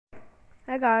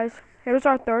Hi guys, here's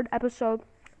our third episode.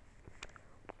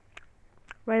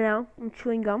 Right now, I'm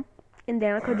chewing gum, and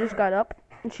Danica just got up,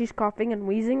 and she's coughing and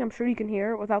wheezing. I'm sure you can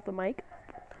hear it without the mic.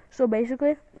 So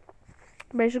basically,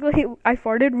 I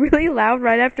farted really loud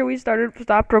right after we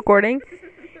stopped recording,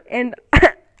 and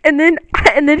and then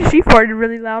she farted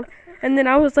really loud, and then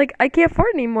I was like, I can't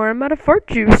fart anymore. I'm out of fart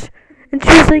juice, and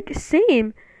she was like,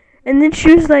 same, and then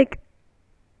she was like,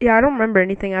 yeah, I don't remember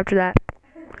anything after that.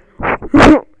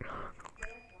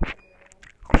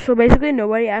 So basically,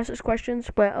 nobody asked us questions,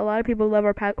 but a lot of people love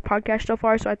our podcast so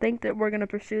far, so I think that we're going to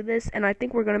pursue this, and I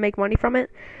think we're going to make money from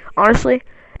it, honestly,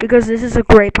 because this is a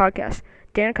great podcast.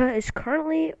 Danica is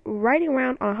currently riding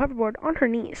around on a hoverboard on her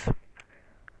knees.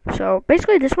 So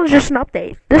basically, this one's just an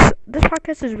update. This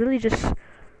podcast is really just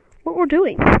what we're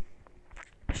doing.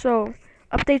 So,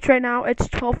 updates right now, it's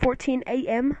 12:14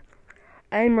 a.m.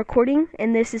 I'm recording,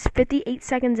 and this is 58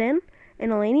 seconds in.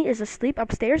 And Eleni is asleep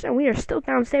upstairs, and we are still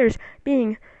downstairs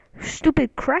being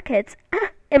stupid crackheads.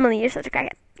 Emily, you're such a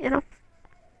crackhead, you know?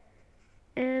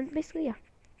 And basically, yeah.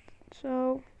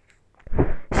 So,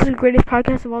 this is the greatest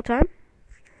podcast of all time.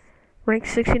 Ranked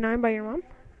 69 by your mom.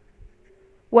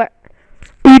 What?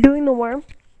 Are you doing the worm?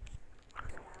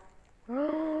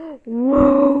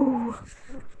 Whoa!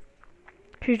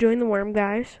 She's doing the worm,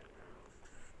 guys.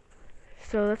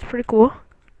 So, that's pretty cool.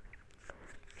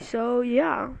 So,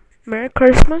 yeah. Merry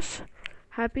Christmas,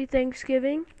 Happy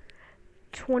Thanksgiving,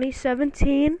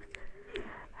 2017,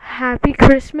 Happy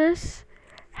Christmas,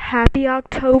 Happy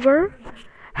October,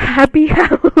 Happy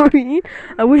Halloween.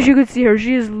 I wish you could see her.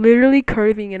 She is literally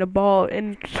curving in a ball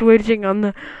and switching on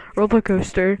the roller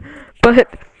coaster.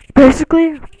 But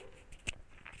basically,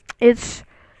 it's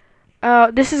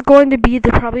this is going to be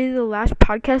probably the last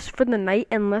podcast for the night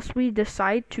unless we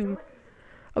decide to.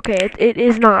 Okay, it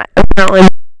is not apparently.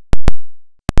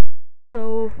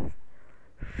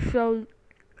 So,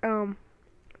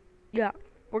 yeah,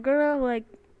 we're gonna,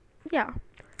 yeah.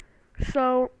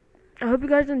 So, I hope you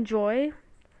guys enjoy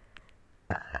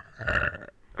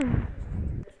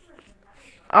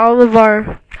all of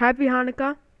our Happy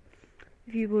Hanukkah,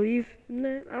 if you believe in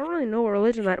that. I don't really know what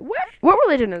religion that, what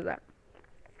religion is that?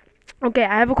 Okay,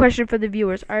 I have a question for the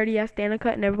viewers. I already asked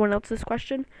Danica and everyone else this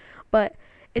question, but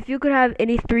if you could have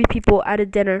any 3 people at a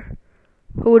dinner,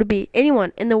 who would it be?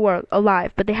 Anyone in the world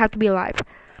alive, but they have to be alive.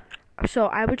 So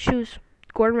I would choose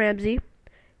Gordon Ramsay.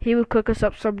 He would cook us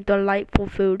up some delightful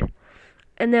food.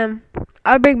 And then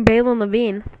I would bring Balin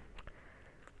Levine.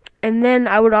 And then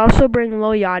I would also bring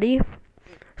Lil Yachty.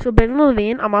 So Balin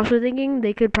Levine, I'm also thinking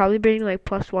they could probably bring like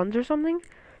 +1s or something.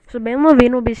 So Balin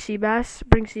Levine will be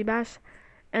bring Seabass.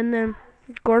 And then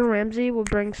Gordon Ramsay will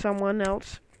bring someone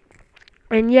else.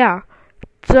 And yeah.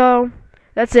 So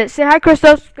that's it. Say hi,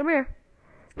 Christos. Come here.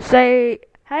 Say,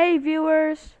 hey,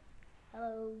 viewers.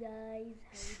 Hello, guys.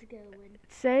 How's it going?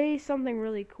 Say something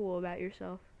really cool about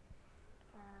yourself.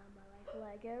 I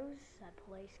like Legos. I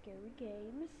play scary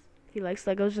games. He likes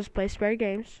Legos, just play scary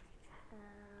games.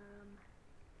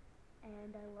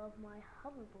 And I love my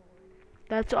hoverboard.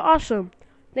 That's awesome.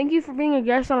 Thank you for being a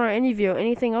guest on our interview.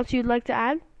 Anything else you'd like to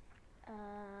add? I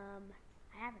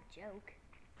have a joke.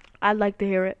 I'd like to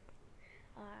hear it.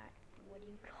 What do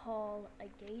you call a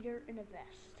gator in a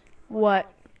vest?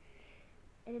 What?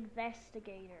 An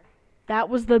investigator. That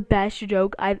was the best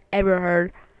joke I've ever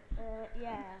heard.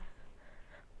 Yeah.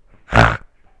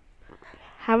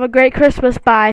 Have a great Christmas. Bye.